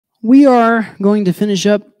We are going to finish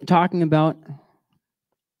up talking about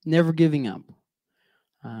never giving up.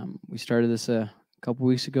 We started this a couple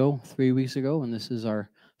weeks ago, 3 weeks ago, and this is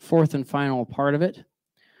our fourth and final part of it.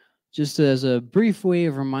 Just as a brief way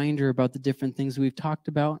of reminder about the different things we've talked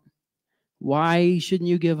about. Why shouldn't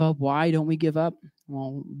you give up? Why don't we give up?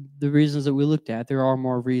 Well, the reasons that we looked at, there are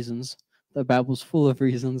more reasons. The Bible's full of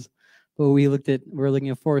reasons, but we're looking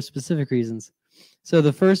at 4 specific reasons. So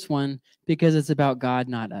the first one, because it's about God,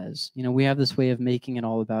 not us. We have this way of making it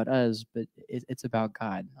all about us, but it's about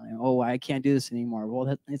God. Oh, I can't do this anymore.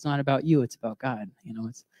 Well, it's not about you. It's about God.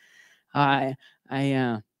 It's I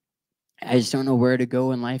I I just don't know where to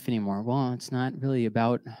go in life anymore. Well, it's not really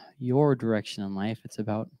about your direction in life. It's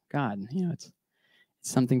about God. It's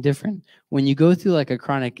something different. When you go through like a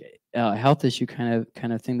chronic health issue kind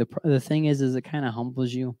of thing, the thing is it kind of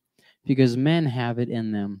humbles you, because men have it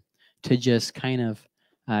in them to just kind of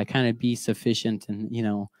be sufficient and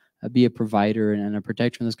be a provider and a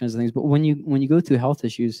protector and those kinds of things. But when you go through health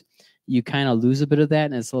issues, you kind of lose a bit of that,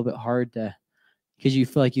 and it's a little bit hard to, because you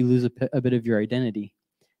feel like you lose a bit of your identity.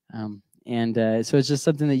 So it's just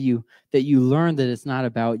something that you learn, that it's not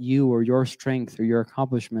about you or your strength or your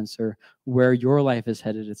accomplishments or where your life is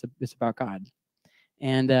headed. It's about God.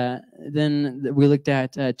 And then we looked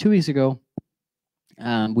at 2 weeks ago,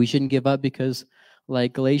 we shouldn't give up because,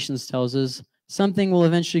 like Galatians tells us, something will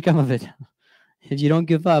eventually come of it. If you don't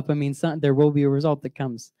give up, there will be a result that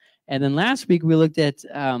comes. And then last week we looked at,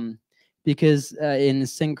 because in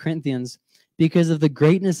 2 Corinthians, because of the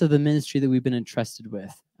greatness of the ministry that we've been entrusted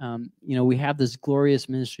with. We have this glorious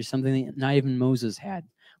ministry, something that not even Moses had.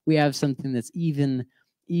 We have something that's even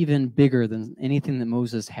bigger than anything that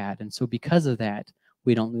Moses had. And so because of that,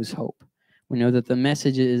 we don't lose hope. We know that the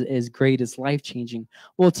message is great, it's life-changing.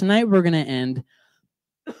 Well, tonight we're going to end.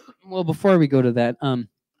 Well, before we go to that,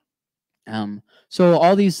 so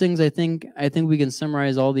all these things, I think we can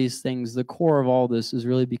summarize all these things. The core of all this is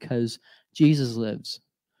really because Jesus lives.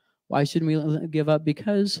 Why shouldn't we give up?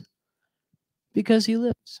 Because he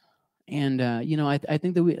lives. And I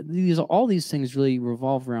think that all these things really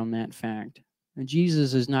revolve around that fact. And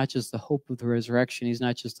Jesus is not just the hope of the resurrection. He's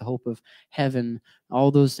not just the hope of heaven.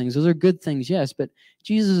 All those things, those are good things, yes. But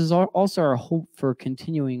Jesus is also our hope for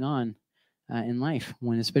continuing on in life,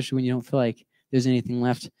 especially when you don't feel like there's anything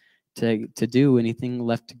left to do, anything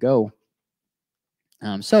left to go.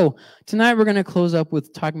 So tonight we're going to close up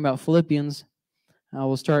with talking about Philippians.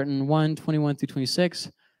 We'll start in 1:21 through 26.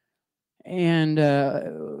 And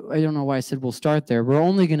I don't know why I said we'll start there. We're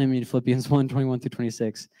only going to read Philippians 1:21 through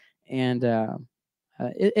 26. And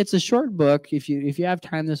it's a short book. If you have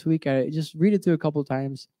time this week, just read it through a couple of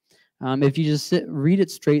times. If you just read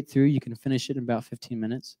it straight through, you can finish it in about 15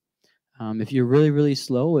 minutes. If you're really, really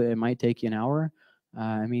slow, it might take you an hour.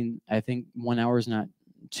 I think 1 hour is not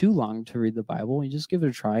too long to read the Bible. You just give it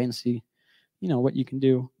a try and see, what you can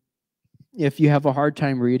do. If you have a hard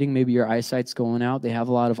time reading, maybe your eyesight's going out. They have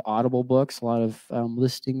a lot of Audible books, a lot of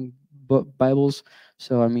listing Bibles.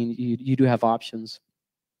 So, you do have options.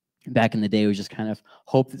 Back in the day, we just kind of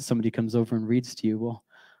hope that somebody comes over and reads to you. Well,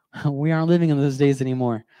 we aren't living in those days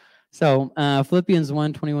anymore. So, Philippians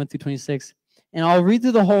 1:21 through 26. And I'll read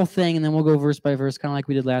through the whole thing, and then we'll go verse by verse, kind of like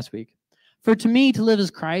we did last week. For to me, to live is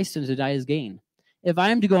Christ, and to die is gain. If I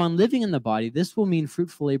am to go on living in the body, this will mean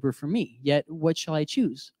fruitful labor for me. Yet what shall I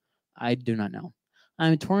choose? I do not know. I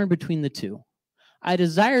am torn between the two. I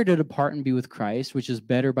desire to depart and be with Christ, which is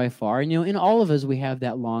better by far. And in all of us, we have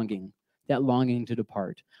that longing to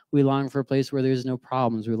depart. We long for a place where there's no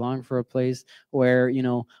problems. We long for a place where,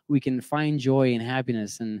 we can find joy and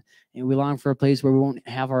happiness. And we long for a place where we won't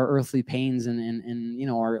have our earthly pains and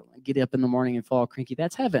or get up in the morning and fall cranky.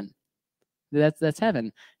 That's heaven. That's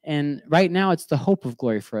heaven. And right now, it's the hope of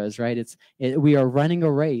glory for us, right? We are running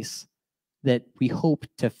a race that we hope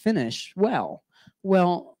to finish well.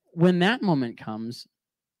 Well, when that moment comes,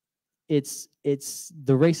 it's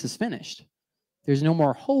the race is finished. There's no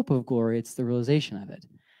more hope of glory. It's the realization of it.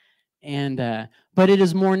 And but it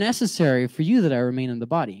is more necessary for you that I remain in the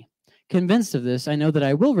body. Convinced of this, I know that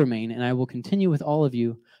I will remain, and I will continue with all of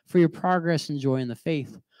you for your progress and joy in the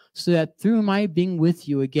faith, so that through my being with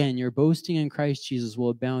you again, your boasting in Christ Jesus will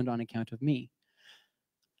abound on account of me.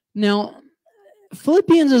 Now,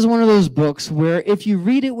 Philippians is one of those books where if you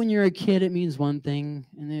read it when you're a kid, it means one thing,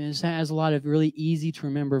 and it has a lot of really easy to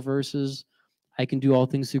remember verses. I can do all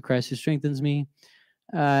things through Christ who strengthens me.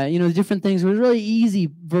 Different things. It was really easy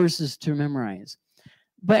verses to memorize.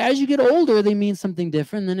 But as you get older, they mean something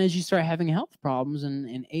different. And then as you start having health problems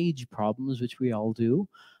and age problems, which we all do,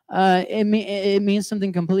 it means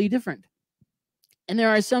something completely different. And there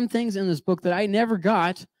are some things in this book that I never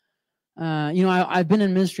got I've been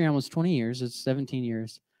in ministry almost 20 years. It's 17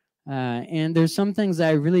 years. And there's some things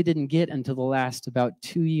I really didn't get until the last about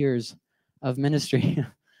 2 years of ministry.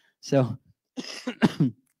 So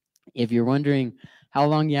if you're wondering how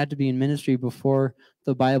long you have to be in ministry before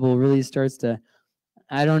the Bible really starts to,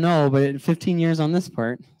 I don't know, but 15 years on this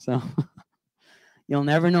part. So you'll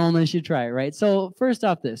never know unless you try, right? So first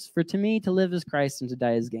off to me, to live is Christ and to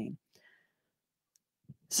die is gain.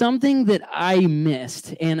 Something that I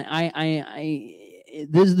missed, and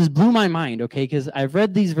this blew my mind, okay, because I've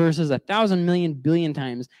read these verses 1,000 million billion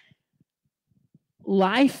times.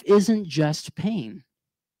 Life isn't just pain.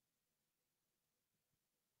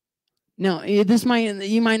 Now,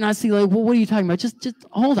 you might not see, like, well, what are you talking about? Just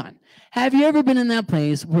hold on. Have you ever been in that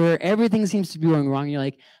place where everything seems to be going wrong? You're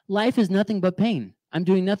like, life is nothing but pain. I'm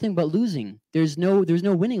doing nothing but losing. There's no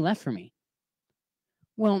winning left for me.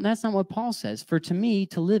 Well, that's not what Paul says. For to me,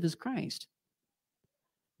 to live is Christ.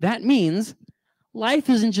 That means life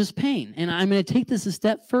isn't just pain. And I'm going to take this a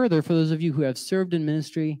step further for those of you who have served in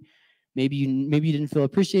ministry. Maybe you didn't feel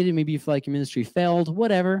appreciated. Maybe you feel like your ministry failed,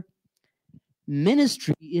 whatever.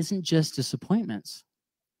 Ministry isn't just disappointments.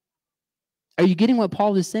 Are you getting what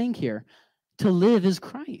Paul is saying here? To live is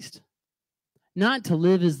Christ. Not to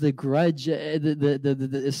live is the grudge,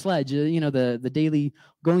 the sledge, the daily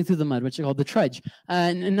going through the mud, what you call the trudge,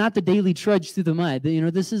 and not the daily trudge through the mud.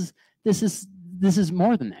 This is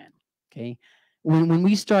more than that. Okay, when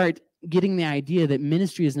we start getting the idea that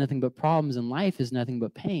ministry is nothing but problems and life is nothing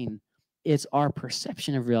but pain, it's our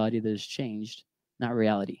perception of reality that has changed, not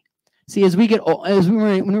reality. See, when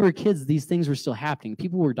we were kids, these things were still happening.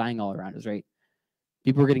 People were dying all around us, right?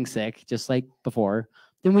 People were getting sick, just like before.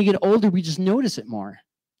 Then we get older, we just notice it more.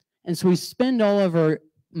 And so we spend all of our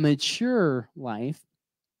mature life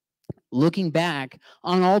looking back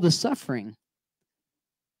on all the suffering.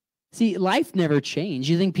 See, life never changed.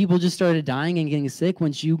 You think people just started dying and getting sick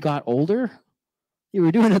once you got older? You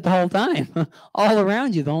were doing it the whole time, all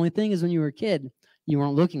around you. The only thing is when you were a kid, you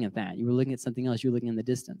weren't looking at that. You were looking at something else. You were looking in the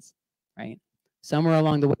distance, right? Somewhere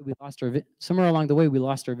along the way, we lost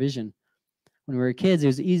our vision. When we were kids, it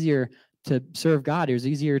was easier to serve God. It was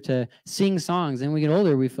easier to sing songs. And when we get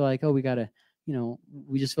older, we feel like, oh, we got to,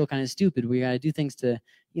 we just feel kind of stupid. We got to do things to,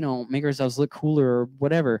 make ourselves look cooler or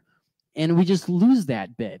whatever. And we just lose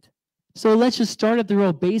that bit. So let's just start at the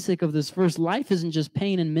real basic of this verse. Life isn't just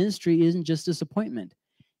pain and ministry isn't just disappointment.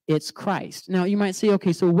 It's Christ. Now, you might say,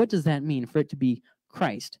 okay, so what does that mean for it to be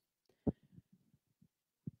Christ?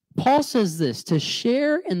 Paul says this, to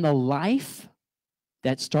share in the life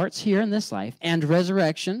that starts here in this life and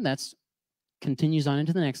resurrection, that's continues on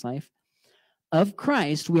into the next life, of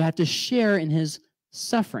Christ, we have to share in his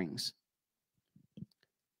sufferings.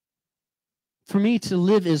 For me, to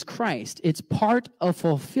live is Christ. It's part of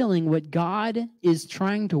fulfilling what God is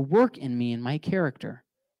trying to work in me and my character.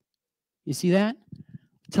 You see that?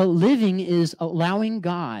 To living is allowing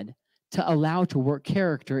God to allow to work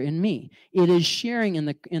character in me. It is sharing in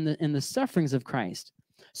the sufferings of Christ.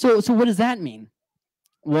 So what does that mean?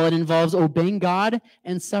 Well, it involves obeying God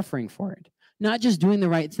and suffering for it. Not just doing the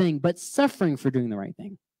right thing, but suffering for doing the right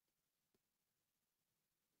thing.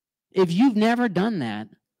 If you've never done that,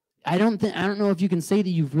 I don't know if you can say that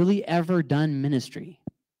you've really ever done ministry.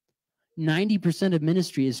 90% of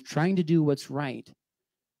ministry is trying to do what's right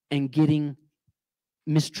and getting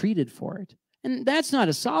mistreated for it. And that's not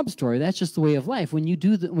a sob story. That's just the way of life. When you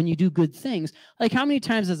do good things, like how many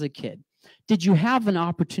times as a kid did you have an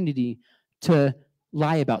opportunity to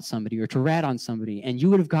lie about somebody or to rat on somebody and you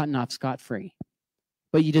would have gotten off scot-free,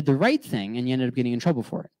 but you did the right thing and you ended up getting in trouble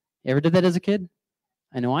for it? You ever did that as a kid?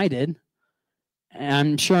 I know I did.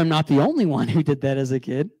 And I'm sure I'm not the only one who did that as a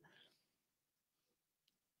kid.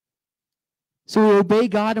 So we obey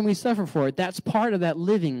God and we suffer for it. That's part of that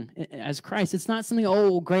living as Christ. It's not something,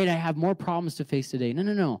 oh, great, I have more problems to face today.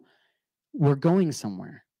 No. We're going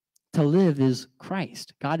somewhere. To live is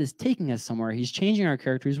Christ. God is taking us somewhere. He's changing our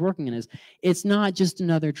character. He's working in us. It's not just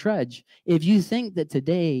another trudge. If you think that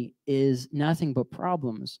today is nothing but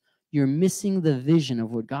problems, you're missing the vision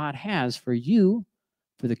of what God has for you,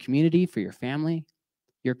 for the community, for your family.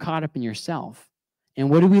 You're caught up in yourself. And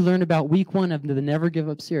what did we learn about week 1 of the Never Give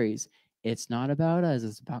Up series? It's not about us,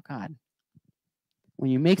 it's about God.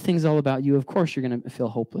 When you make things all about you, of course you're going to feel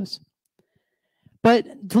hopeless.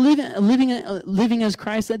 But to living as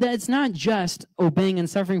Christ, it's not just obeying and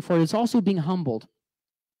suffering for it, it's also being humbled.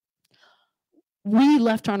 We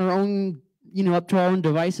left on our own, up to our own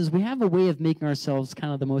devices, we have a way of making ourselves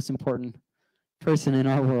kind of the most important person in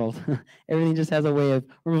our world. Everything just has a way of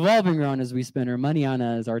revolving around as we spend our money on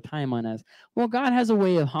us, our time on us. Well, God has a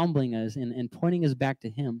way of humbling us and pointing us back to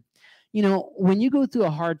him. You know, when you go through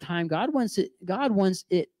a hard time, God wants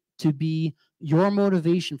it to be your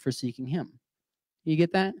motivation for seeking him. You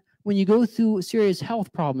get that? When you go through serious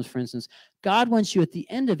health problems, for instance, God wants you at the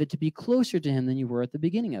end of it to be closer to him than you were at the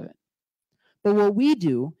beginning of it. But what we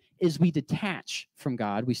do is we detach from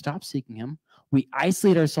God. We stop seeking him. We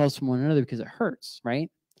isolate ourselves from one another because it hurts,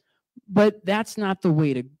 right? But that's not the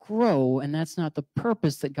way to grow, and that's not the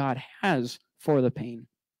purpose that God has for the pain.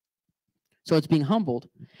 So it's being humbled.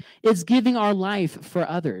 It's giving our life for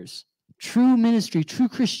others. True ministry, true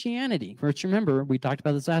Christianity. Which, remember, we talked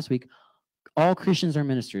about this last week. All Christians are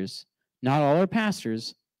ministers. Not all are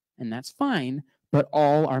pastors, and that's fine, but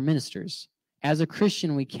all are ministers. As a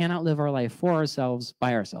Christian, we cannot live our life for ourselves,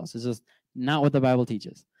 by ourselves. This is not what the Bible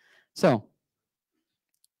teaches. So,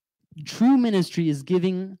 true ministry is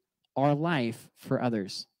giving our life for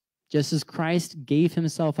others. Just as Christ gave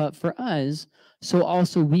himself up for us, so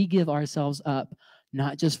also we give ourselves up,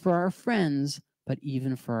 not just for our friends, but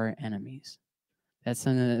even for our enemies. That's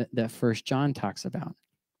something that 1 John talks about.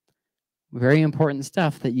 Very important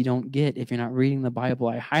stuff that you don't get if you're not reading the Bible.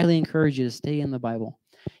 I highly encourage you to stay in the Bible.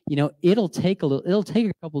 You know, it'll take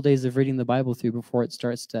a couple of days of reading the Bible through before it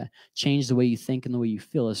starts to change the way you think and the way you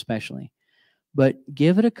feel, especially. But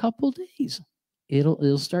give it a couple days.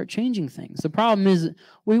 It'll start changing things. The problem is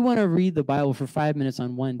we want to read the Bible for 5 minutes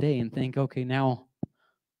on one day and think, okay, now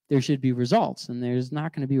there should be results. And there's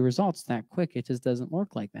not going to be results that quick. It just doesn't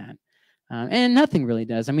work like that. And nothing really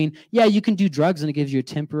does. I mean, yeah, you can do drugs and it gives you a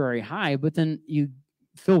temporary high, but then you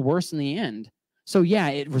feel worse in the end. So yeah,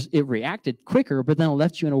 it reacted quicker, but then it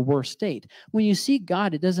left you in a worse state. When you seek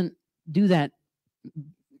God, it doesn't do that,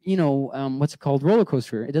 you know, what's it called? Roller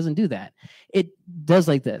coaster. It doesn't do that. It does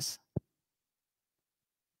like this.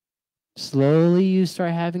 Slowly you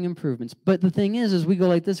start having improvements. But the thing is we go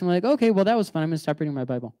like this and we're like, okay, well, that was fun. I'm going to stop reading my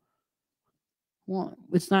Bible. Well,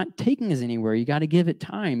 it's not taking us anywhere. You got to give it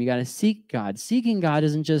time. You got to seek God. Seeking God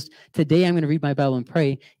isn't just, today I'm going to read my Bible and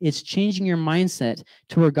pray. It's changing your mindset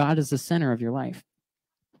to where God is the center of your life.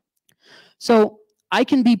 So I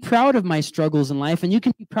can be proud of my struggles in life, and you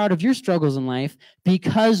can be proud of your struggles in life.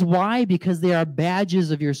 Because why? Because they are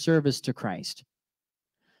badges of your service to Christ.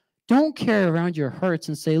 Don't carry around your hurts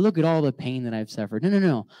and say, look at all the pain that I've suffered.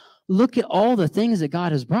 No. Look at all the things that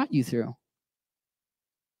God has brought you through.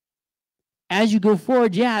 As you go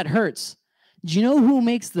forward, yeah, it hurts. Do you know who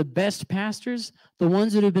makes the best pastors? The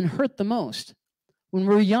ones that have been hurt the most. When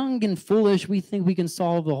we're young and foolish, we think we can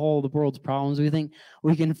solve the world's problems. We think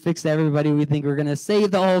we can fix everybody. We think we're going to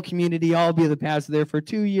save the whole community. I'll be the pastor there for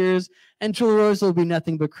 2 years, and Tulare will be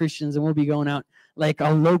nothing but Christians, and we'll be going out like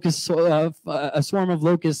a swarm of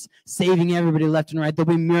locusts, saving everybody left and right. There'll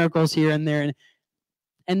be miracles here and there,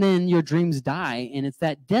 and then your dreams die, and it's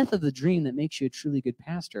that death of the dream that makes you a truly good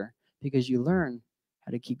pastor. Because you learn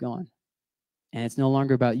how to keep going. And it's no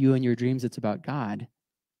longer about you and your dreams, it's about God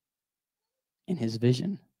and his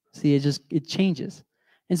vision. See, it changes.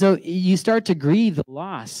 And so you start to grieve the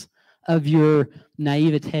loss of your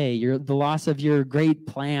naivete, the loss of your great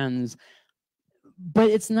plans. But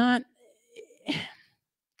it's not,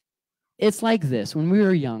 it's like this. When we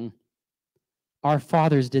were young, our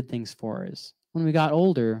fathers did things for us. When we got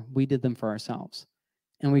older, we did them for ourselves.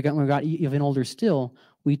 And when we got even older still,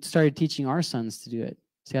 we started teaching our sons to do it.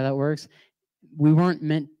 See how that works? We weren't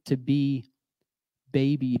meant to be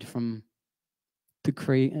babied from the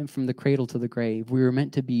cradle to the grave. We were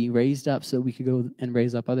meant to be raised up so we could go and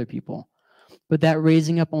raise up other people. But that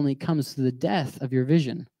raising up only comes through the death of your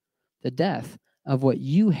vision, the death of what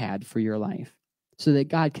you had for your life, so that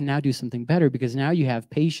God can now do something better, because now you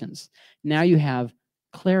have patience. Now you have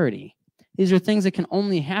clarity. These are things that can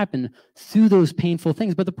only happen through those painful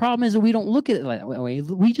things. But the problem is that we don't look at it that way.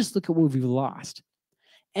 We just look at what we've lost.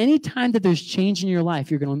 Anytime that there's change in your life,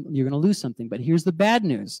 you're gonna lose something. But here's the bad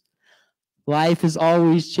news. Life is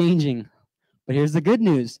always changing. But here's the good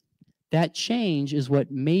news. That change is what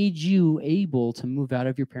made you able to move out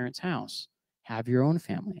of your parents' house, have your own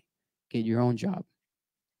family, get your own job.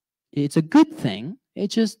 It's a good thing.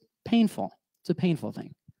 It's just painful. It's a painful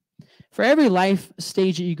thing. For every life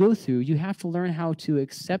stage that you go through, you have to learn how to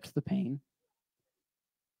accept the pain,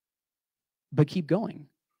 but keep going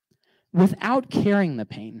without carrying the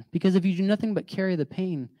pain. Because if you do nothing but carry the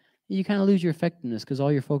pain, you kind of lose your effectiveness, because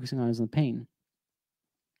all you're focusing on is the pain.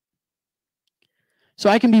 So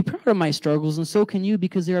I can be proud of my struggles, and so can you,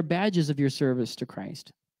 because they are badges of your service to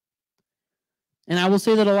Christ. And I will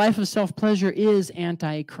say that a life of self-pleasure is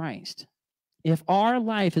anti-Christ. If our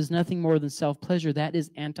life is nothing more than self-pleasure, that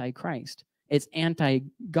is anti-Christ. It's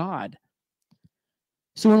anti-God.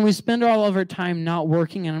 So when we spend all of our time not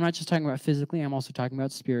working, and I'm not just talking about physically, I'm also talking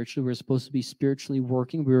about spiritually. We're supposed to be spiritually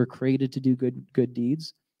working. We were created to do good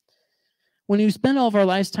deeds. When you spend all of our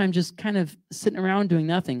lifetime just kind of sitting around doing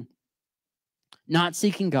nothing, not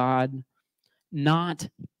seeking God, not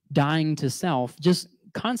dying to self, just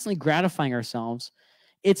constantly gratifying ourselves,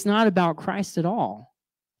 it's not about Christ at all.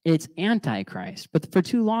 It's anti-Christ. But for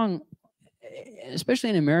too long, especially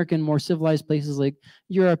in American, more civilized places like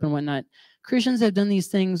Europe and whatnot, Christians have done these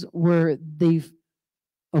things where they've,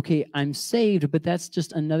 okay, I'm saved, but that's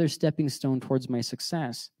just another stepping stone towards my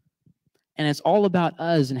success. And it's all about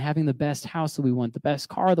us and having the best house that we want, the best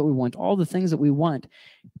car that we want, all the things that we want.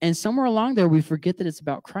 And somewhere along there, we forget that it's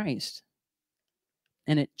about Christ.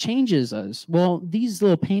 And it changes us. Well, these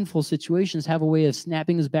little painful situations have a way of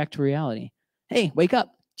snapping us back to reality. Hey, wake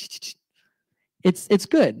up. It's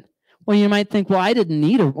good. Well, you might think, well, I didn't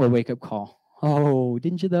need a wake-up call. Oh,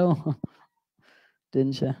 didn't you, though?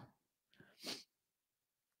 Didn't you?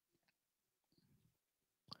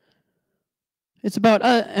 It's about,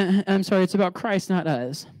 it's about Christ, not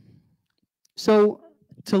us. So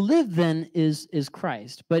to live then is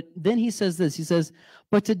Christ. But then he says this, he says,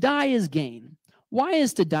 but to die is gain. Why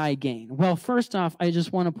is to die gain? Well, first off, I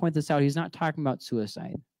just want to point this out. He's not talking about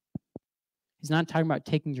suicide. He's not talking about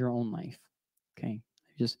taking your own life. Okay,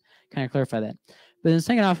 just kind of clarify that. But then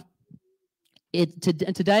second off, to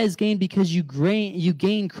die is gain because you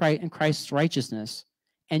gain Christ's righteousness,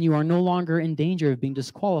 and you are no longer in danger of being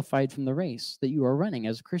disqualified from the race that you are running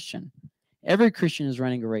as a Christian. Every Christian is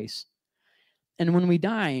running a race. And when we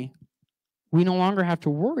die, we no longer have to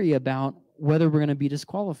worry about whether we're going to be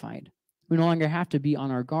disqualified. We no longer have to be on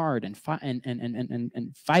our guard and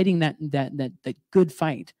fighting that good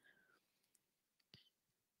fight.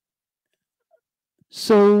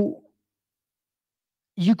 So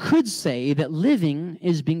you could say that living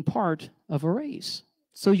is being part of a race.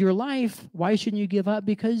 So your life, why shouldn't you give up?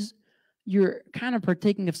 Because you're kind of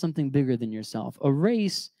partaking of something bigger than yourself. A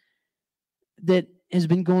race that has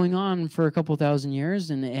been going on for a couple thousand years,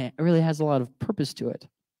 and it really has a lot of purpose to it.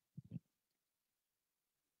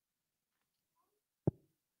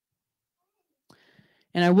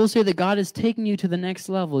 And I will say that God is taking you to the next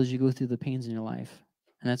level as you go through the pains in your life.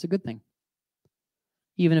 And that's a good thing,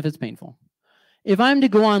 even if it's painful. If I'm to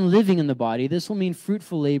go on living in the body, this will mean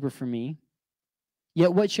fruitful labor for me.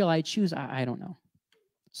 Yet what shall I choose? I don't know.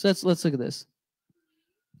 So let's look at this.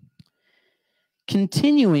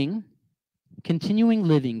 Continuing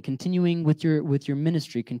living, continuing with your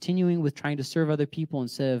ministry, continuing with trying to serve other people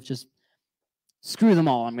instead of just screw them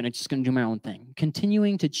all, I'm just going to do my own thing.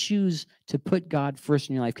 Continuing to choose to put God first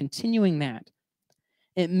in your life, continuing that.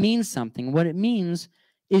 It means something. What it means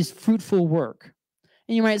is fruitful work.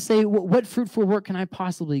 And you might say, what fruitful work can I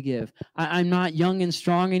possibly give? I'm not young and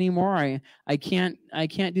strong anymore. I can't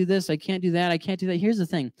do this. I can't do that. I can't do that. Here's the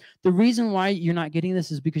thing. The reason why you're not getting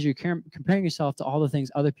this is because you're comparing yourself to all the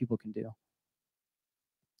things other people can do.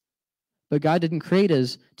 But God didn't create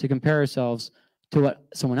us to compare ourselves to what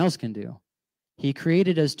someone else can do. He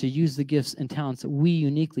created us to use the gifts and talents that we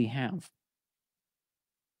uniquely have.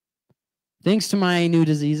 Thanks to my new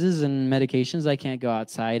diseases and medications, I can't go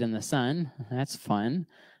outside in the sun. That's fun.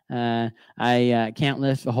 I can't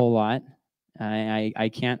lift a whole lot. I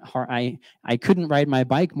couldn't ride my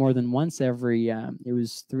bike more than once every, it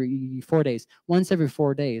was 4 days. Once every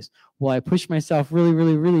 4 days. Well, I pushed myself really,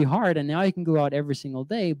 really, really hard, and now I can go out every single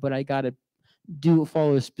day, but I got to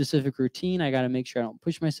follow a specific routine. I got to make sure I don't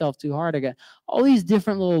push myself too hard. I got all these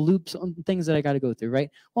different little loops and things that I got to go through, right?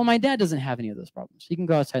 Well, my dad doesn't have any of those problems. He can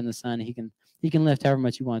go outside in the sun. He can lift however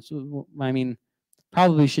much he wants. I mean,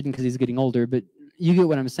 probably shouldn't because he's getting older, but you get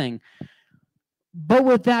what I'm saying. But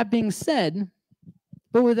with that being said,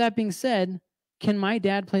 can my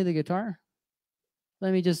dad play the guitar?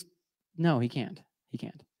 No, he can't. He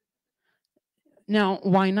can't. Now,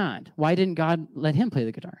 why not? Why didn't God let him play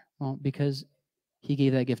the guitar? Well, because he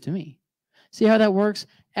gave that gift to me. See how that works?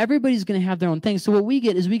 Everybody's going to have their own thing. So what we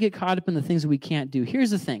get is we get caught up in the things that we can't do.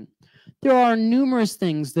 Here's the thing. There are numerous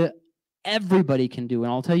things that everybody can do.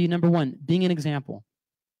 And I'll tell you, number one, being an example.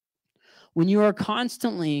 When you are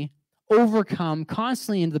constantly overcome,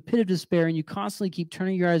 constantly in the pit of despair, and you constantly keep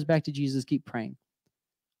turning your eyes back to Jesus, keep praying.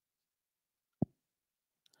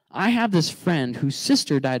 I have this friend whose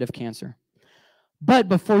sister died of cancer. But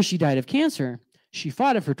before she died of cancer, she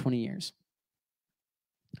fought it for 20 years.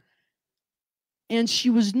 And she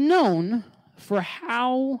was known for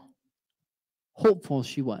how hopeful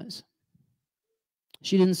she was.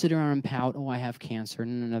 She didn't sit around and pout, oh, I have cancer.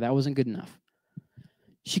 No, that wasn't good enough.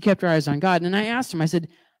 She kept her eyes on God. And I asked him, I said,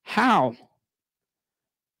 how?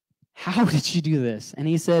 How did you do this? And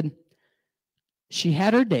he said, She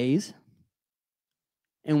had her days,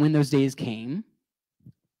 and when those days came,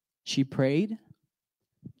 she prayed,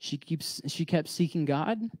 she kept seeking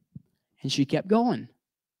God, and she kept going.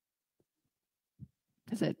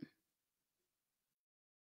 That's it.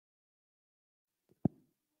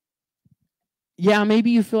 Yeah,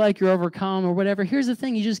 maybe you feel like you're overcome or whatever. Here's the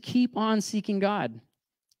thing, you just keep on seeking God.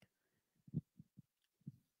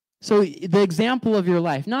 So the example of your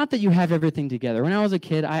life, not that you have everything together. When I was a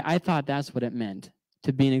kid, I thought that's what it meant,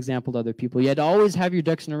 to be an example to other people. You had to always have your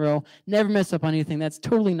ducks in a row, never mess up on anything. That's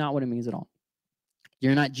totally not what it means at all.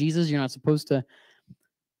 You're not Jesus. You're not supposed to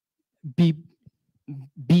be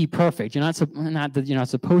perfect. You're not that you're not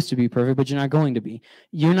supposed to be perfect, but you're not going to be.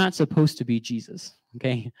 You're not supposed to be Jesus,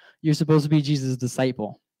 okay? You're supposed to be Jesus'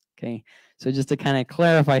 disciple, okay? So just to kind of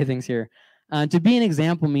clarify things here, to be an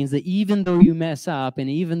example means that even though you mess up and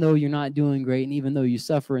even though you're not doing great and even though you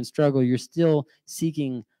suffer and struggle, you're still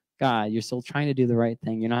seeking God. You're still trying to do the right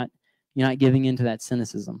thing. You're not giving into that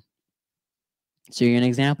cynicism. So you're an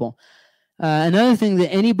example. Another thing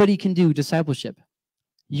that anybody can do, discipleship.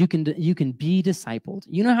 You can be discipled.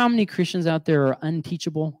 You know how many Christians out there are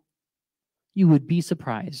unteachable? You would be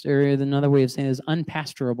surprised. Or another way of saying it is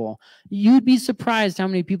unpastorable. You'd be surprised how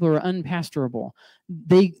many people are unpastorable.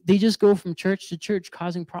 They just go from church to church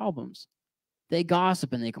causing problems. They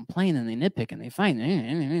gossip and they complain and they nitpick and they fight.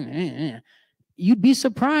 You'd be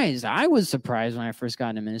surprised. I was surprised when I first got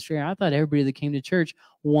into ministry. I thought everybody that came to church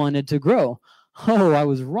wanted to grow. Oh, I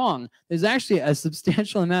was wrong. There's actually a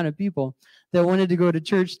substantial amount of people that wanted to go to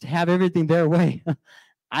church to have everything their way.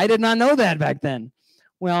 I did not know that back then.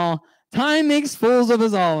 Well, time makes fools of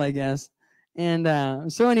us all, I guess.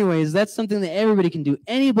 And so anyways, that's something that everybody can do.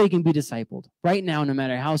 Anybody can be discipled. Right now, no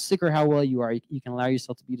matter how sick or how well you are, you can allow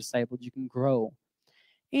yourself to be discipled. You can grow.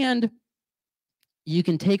 And you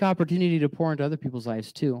can take opportunity to pour into other people's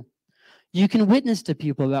lives too. You can witness to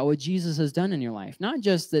people about what Jesus has done in your life. Not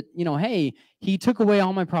just that, hey, he took away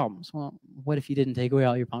all my problems. Well, what if he didn't take away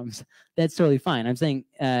all your problems? That's totally fine. I'm saying,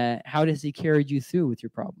 how does he carry you through with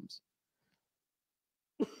your problems?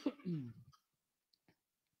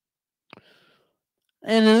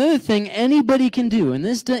 And another thing anybody can do, and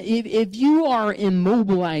this, if you are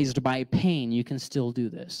immobilized by pain, you can still do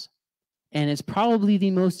this. And it's probably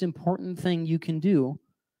the most important thing you can do.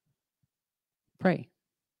 Pray.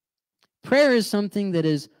 Prayer is something that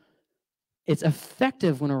it's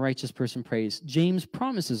effective when a righteous person prays. James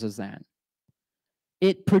promises us that.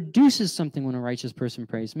 It produces something when a righteous person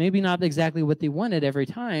prays. Maybe not exactly what they wanted every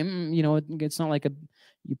time. It's not like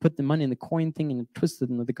you put the money in the coin thing and twist it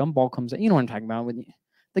and the gumball comes out. You know what I'm talking about, with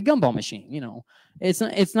the gumball machine.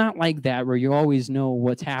 It's not like that where you always know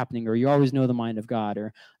what's happening or you always know the mind of God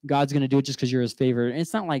or God's going to do it just because you're his favorite.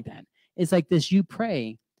 It's not like that. It's like this: you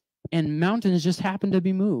pray and mountains just happen to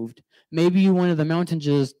be moved. Maybe you wanted the mountain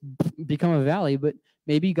just become a valley, but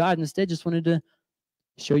maybe God instead just wanted to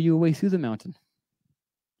show you a way through the mountain.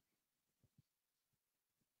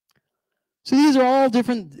 So these are all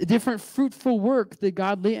different fruitful work that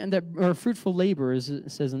God or fruitful labor, as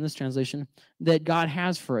it says in this translation, that God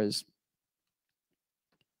has for us.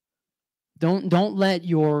 Don't let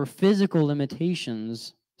your physical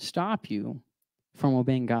limitations stop you from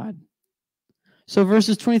obeying God. So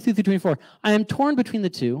verses 23 through 24, I am torn between the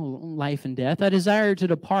two, life and death. I desire to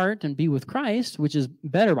depart and be with Christ, which is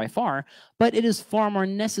better by far, but it is far more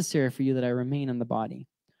necessary for you that I remain in the body.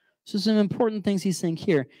 So some important things he's saying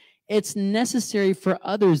here. It's necessary for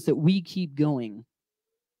others that we keep going.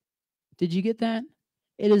 Did you get that?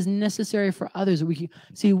 It is necessary for others that we keep.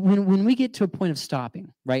 See, when we get to a point of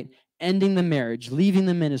stopping, right, ending the marriage, leaving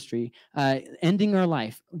the ministry, ending our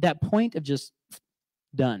life, that point of just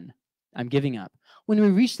done, I'm giving up. When we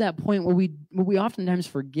reach that point, what we oftentimes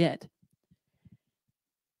forget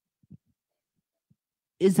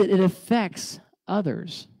is that it affects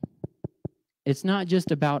others. It's not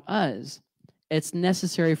just about us. It's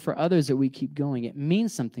necessary for others that we keep going. It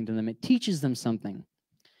means something to them. It teaches them something.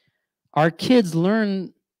 Our kids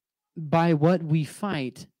learn by what we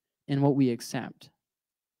fight and what we accept.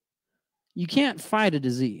 You can't fight a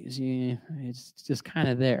disease. It's just kind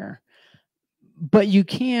of there. But you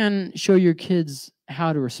can show your kids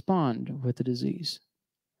how to respond with the disease.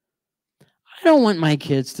 I don't want my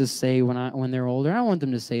kids to say when they're older, I want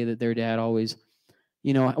them to say that their dad always,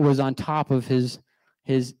 was on top of his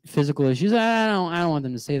physical issues. I don't want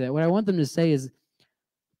them to say that. What I want them to say is,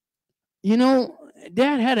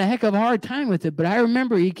 Dad had a heck of a hard time with it, but I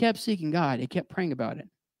remember he kept seeking God. He kept praying about it.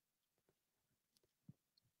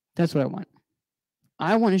 That's what I want.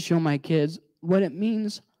 I want to show my kids what it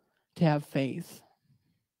means to have faith.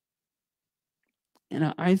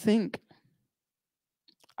 And I think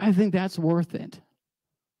I think that's worth it.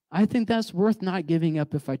 I think that's worth not giving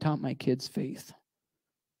up if I taught my kids faith.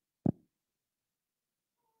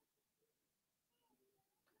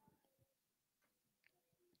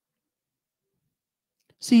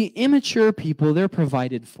 See, immature people, they're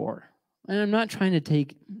provided for. And I'm not trying to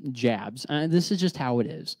take jabs. This is just how it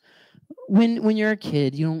is. When you're a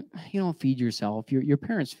kid, you don't feed yourself. Your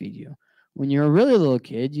parents feed you. When you're a really little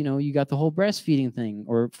kid, you got the whole breastfeeding thing,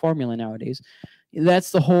 or formula nowadays.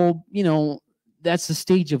 That's the whole, that's the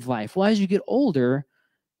stage of life. Well, as you get older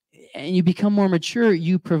and you become more mature,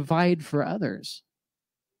 you provide for others.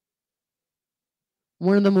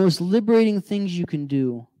 One of the most liberating things you can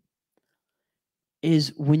do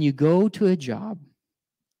is when you go to a job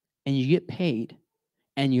and you get paid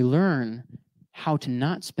and you learn how to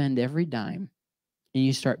not spend every dime, and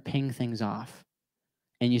you start paying things off,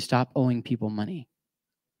 and you stop owing people money,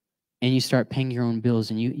 and you start paying your own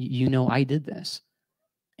bills, and you I did this.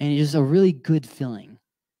 And it's just a really good feeling.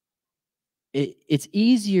 It's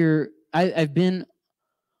easier. I've been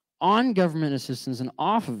on government assistance and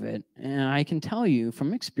off of it, and I can tell you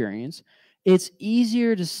from experience, it's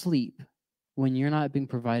easier to sleep when you're not being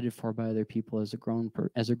provided for by other people as a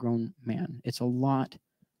grown man. It's a lot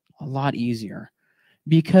easier,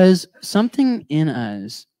 because something in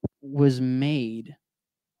us was made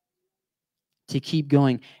to keep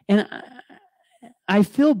going. And I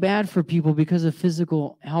feel bad for people because of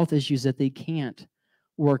physical health issues that they can't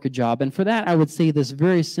work a job. And for that, I would say this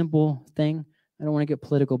very simple thing. I don't want to get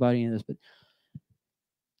political about any of this, but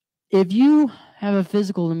if you have a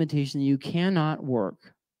physical limitation that you cannot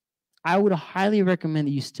work, I would highly recommend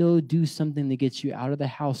that you still do something that gets you out of the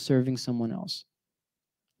house serving someone else.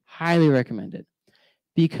 Highly recommend it.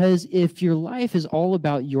 Because if your life is all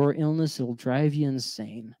about your illness, it'll drive you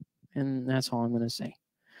insane. And that's all I'm going to say.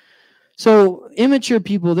 So immature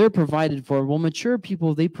people, they're provided for. Well, mature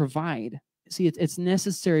people, they provide. See, it's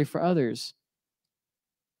necessary for others.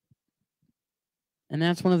 And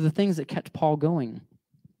that's one of the things that kept Paul going.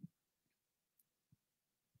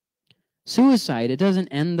 Suicide, it doesn't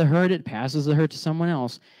end the hurt, it passes the hurt to someone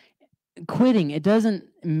else. Quitting, it doesn't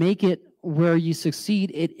make it where you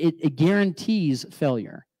succeed, it guarantees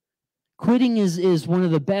failure. Quitting is one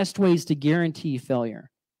of the best ways to guarantee failure.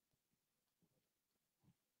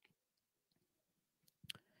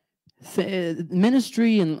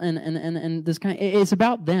 Ministry and this kind of, it's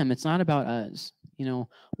about them, it's not about us.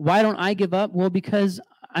 Why don't I give up? Well, because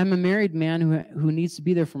I'm a married man who needs to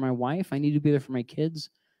be there for my wife. I need to be there for my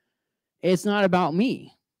kids. It's not about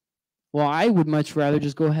me. Well, I would much rather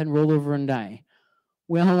just go ahead and roll over and die.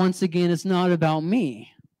 Well, once again, it's not about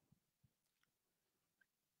me.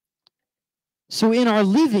 So in our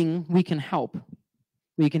living, we can help.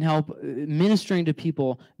 We can help ministering to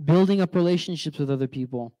people, building up relationships with other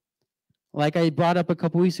people. Like I brought up a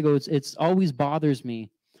couple weeks ago, it's always bothers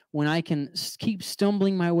me when I can keep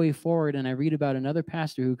stumbling my way forward and I read about another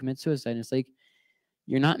pastor who commits suicide. And it's like,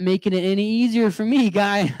 you're not making it any easier for me,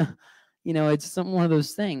 guy. It's one of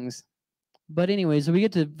those things. But anyways, so we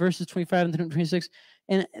get to verses 25 and 26,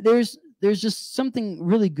 and there's just something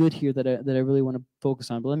really good here that I really want to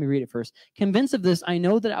focus on. But let me read it first. Convinced of this, I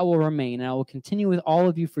know that I will remain, and I will continue with all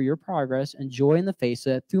of you for your progress and joy in the face,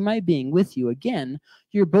 so that through my being with you again,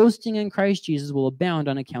 your boasting in Christ Jesus will abound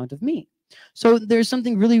on account of me. So there's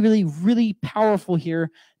something really, really, really powerful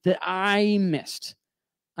here that I missed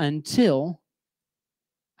until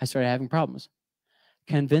I started having problems.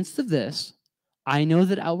 Convinced of this, I know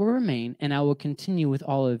that I will remain and I will continue with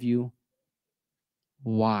all of you.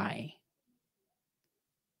 Why?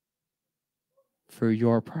 For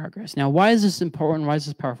your progress. Now, why is this important? Why is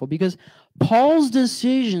this powerful? Because Paul's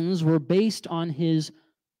decisions were based on his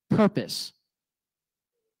purpose.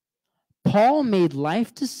 Paul made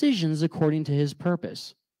life decisions according to his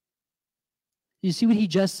purpose. You see what he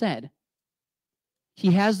just said?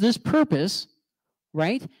 He has this purpose,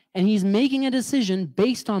 right? And he's making a decision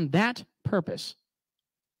based on that purpose.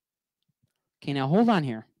 Okay, now hold on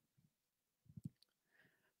here.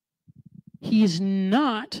 He's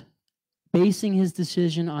not basing his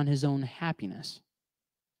decision on his own happiness.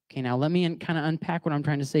 Okay, now let me kind of unpack what I'm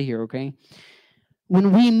trying to say here, okay?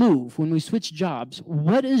 When we move, when we switch jobs,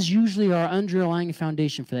 what is usually our underlying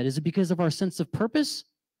foundation for that? Is it because of our sense of purpose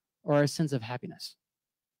or our sense of happiness?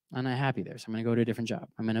 I'm not happy there, so I'm going to go to a different job.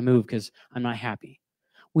 I'm going to move because I'm not happy.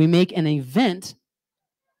 We make an event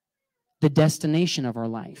the destination of our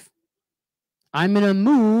life. I'm going to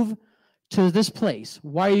move to this place.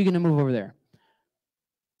 Why are you going to move over there?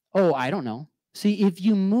 Oh, I don't know. See, if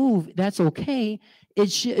you move, that's okay.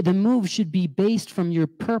 The move should be based from your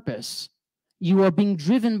purpose. You are being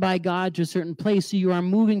driven by God to a certain place, so you are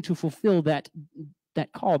moving to fulfill that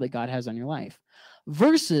that call that God has on your life.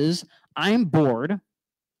 Versus, I'm bored,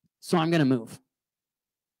 so I'm going to move.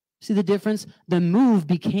 See the difference? The move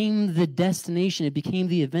became the destination. It became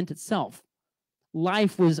the event itself.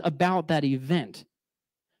 Life was about that event.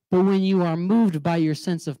 But when you are moved by your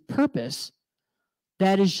sense of purpose,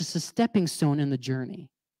 that is just a stepping stone in the journey.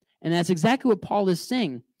 And that's exactly what Paul is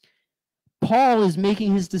saying. Paul is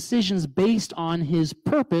making his decisions based on his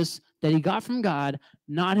purpose that he got from God,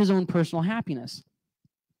 not his own personal happiness.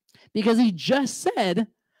 Because he just said,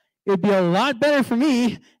 it would be a lot better for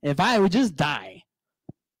me if I would just die.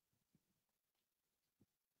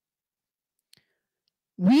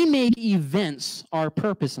 We make events our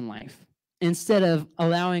purpose in life instead of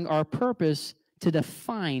allowing our purpose to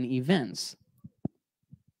define events.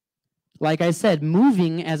 Like I said,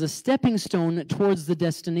 moving as a stepping stone towards the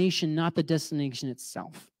destination, not the destination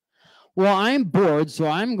itself. Well, I'm bored, so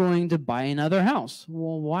I'm going to buy another house.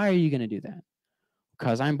 Well, why are you going to do that?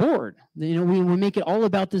 Because I'm bored. You know, we make it all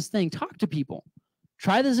about this thing. Talk to people.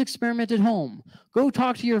 Try this experiment at home. Go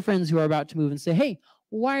talk to your friends who are about to move and say, hey,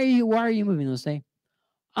 why are you moving? They'll say,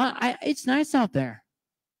 it's nice out there.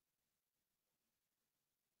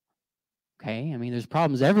 Okay, I mean, there's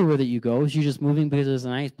problems everywhere that you go. Is you just moving because it's a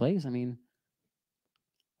nice place? I mean,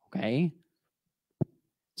 okay.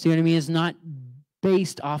 See what I mean? It's not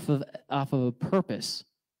based off of a purpose.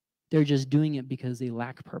 They're just doing it because they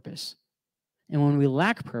lack purpose. And when we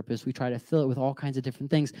lack purpose, we try to fill it with all kinds of different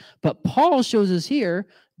things. But Paul shows us here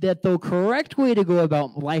that the correct way to go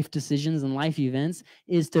about life decisions and life events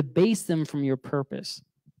is to base them from your purpose.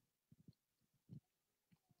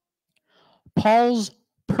 Paul's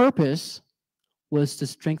purpose was to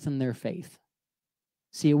strengthen their faith.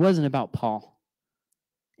 See, it wasn't about Paul.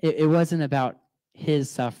 It wasn't about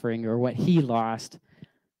his suffering or what he lost.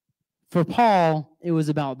 For Paul, it was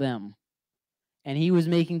about them. And he was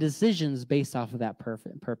making decisions based off of that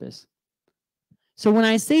purpose. So when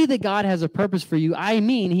I say that God has a purpose for you, I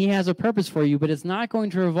mean he has a purpose for you, but it's not going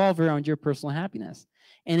to revolve around your personal happiness.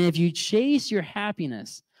 And if you chase your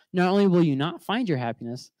happiness, not only will you not find your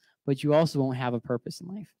happiness, but you also won't have a purpose in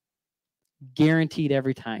life. Guaranteed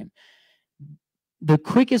every time. The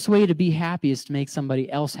quickest way to be happy is to make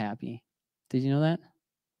somebody else happy. Did you know that?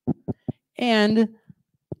 And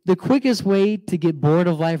the quickest way to get bored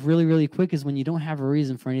of life really, really quick is when you don't have a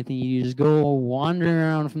reason for anything. You just go wandering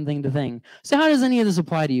around from thing to thing. So how does any of this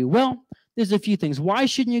apply to you? Well, there's a few things. Why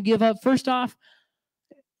shouldn't you give up? First off,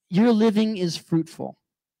 your living is fruitful.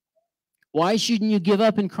 Why shouldn't you give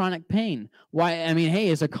up in chronic pain? Why? I mean, hey,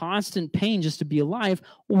 it's a constant pain just to be alive.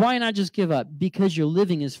 Why not just give up? Because your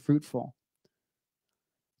living is fruitful.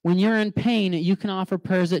 When you're in pain, you can offer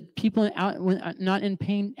prayers that people not in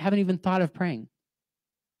pain haven't even thought of praying.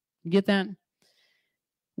 You get that?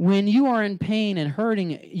 When you are in pain and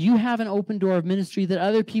hurting, you have an open door of ministry that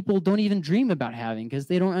other people don't even dream about having because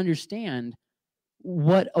they don't understand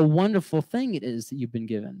what a wonderful thing it is that you've been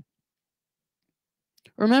given.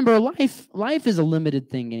 Remember, life is a limited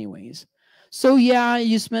thing anyways. So yeah,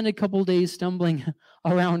 you spend a couple days stumbling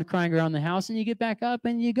around, crying around the house, and you get back up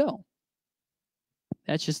and you go.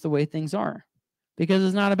 That's just the way things are. Because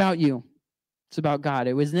it's not about you. It's about God.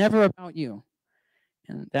 It was never about you.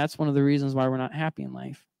 And that's one of the reasons why we're not happy in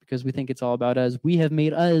life. Because we think it's all about us. We have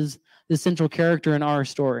made us the central character in our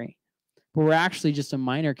story. But we're actually just a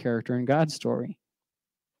minor character in God's story.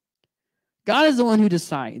 God is the one who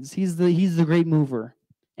decides. He's the great mover.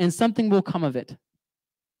 And something will come of it.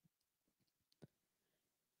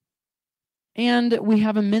 And we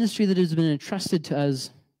have a ministry that has been entrusted to us.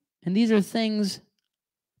 And these are things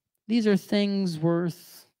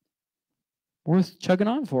worth chugging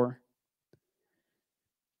on for.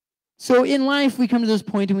 So in life, we come to this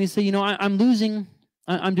point and we say, you know, I'm losing.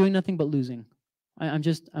 I'm doing nothing but losing. I'm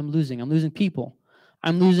losing. I'm losing people.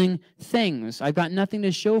 I'm losing things. I've got nothing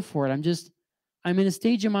to show for it. I'm in a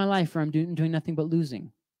stage in my life where I'm doing nothing but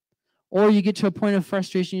losing. Or you get to a point of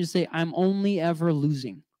frustration, you say, I'm only ever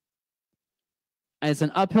losing. It's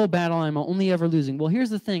an uphill battle, I'm only ever losing. Well, here's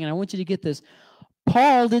the thing, and I want you to get this.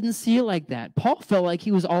 Paul didn't see it like that. Paul felt like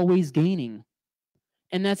he was always gaining.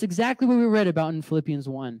 And that's exactly what we read about in Philippians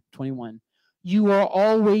 1:21. You are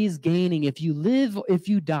always gaining. If you live, if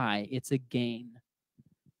you die, it's a gain.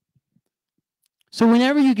 So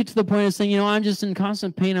whenever you get to the point of saying, you know, I'm just in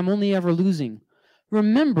constant pain, I'm only ever losing.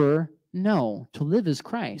 Remember, no, to live is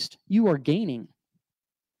Christ. You are gaining.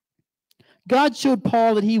 God showed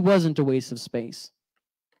Paul that he wasn't a waste of space.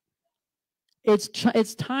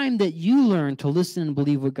 It's time that you learn to listen and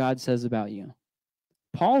believe what God says about you.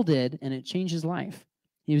 Paul did, and it changed his life.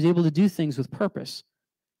 He was able to do things with purpose.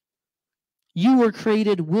 You were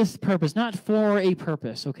created with purpose, not for a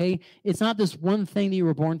purpose, okay? It's not this one thing that you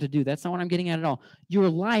were born to do. That's not what I'm getting at all. Your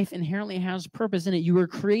life inherently has purpose in it. You were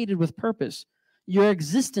created with purpose. Your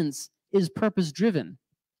existence is purpose-driven.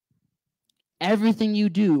 Everything you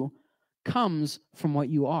do comes from what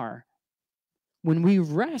you are. When we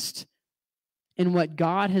rest in what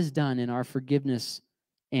God has done in our forgiveness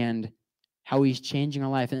and how he's changing our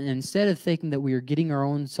life, and instead of thinking that we are getting our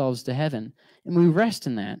own selves to heaven, and we rest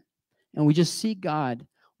in that, and we just seek God,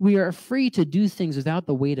 we are free to do things without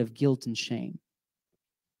the weight of guilt and shame.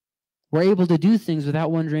 We're able to do things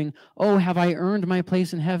without wondering, oh, have I earned my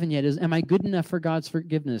place in heaven yet? Am I good enough for God's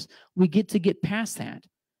forgiveness? We get to get past that,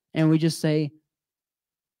 and we just say,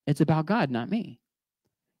 it's about God, not me.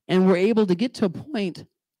 And we're able to get to a point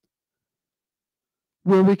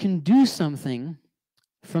where we can do something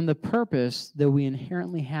from the purpose that we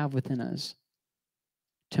inherently have within us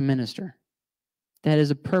to minister. That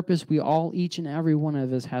is a purpose we all, each and every one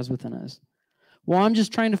of us, has within us. Well, I'm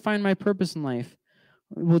just trying to find my purpose in life.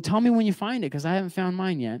 Well, tell me when you find it, because I haven't found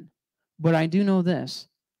mine yet. But I do know this,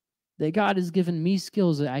 that God has given me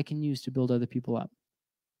skills that I can use to build other people up.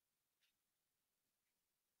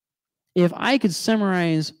 If I could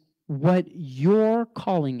summarize what your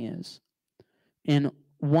calling is in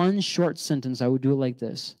one short sentence, I would do it like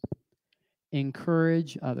this: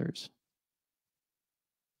 encourage others.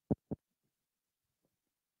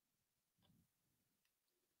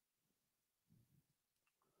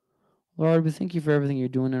 Lord, we thank you for everything you're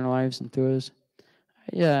doing in our lives and through us.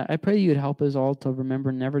 Yeah, I pray you'd help us all to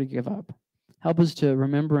remember never to give up. Help us to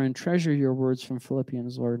remember and treasure your words from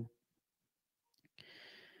Philippians, Lord.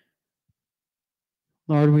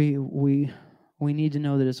 Lord, we need to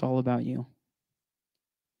know that it's all about you.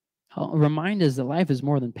 Remind us that life is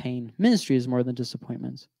more than pain. Ministry is more than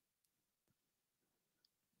disappointments.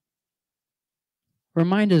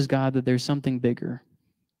 Remind us, God, that there's something bigger.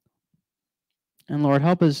 And Lord,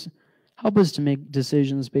 help us to make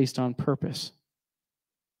decisions based on purpose,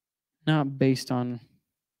 not based on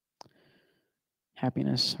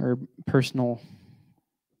happiness or personal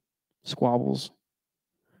squabbles.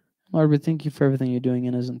 Lord, we thank you for everything you're doing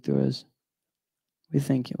in us and through us. We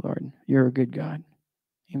thank you, Lord. You're a good God.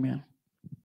 Amen.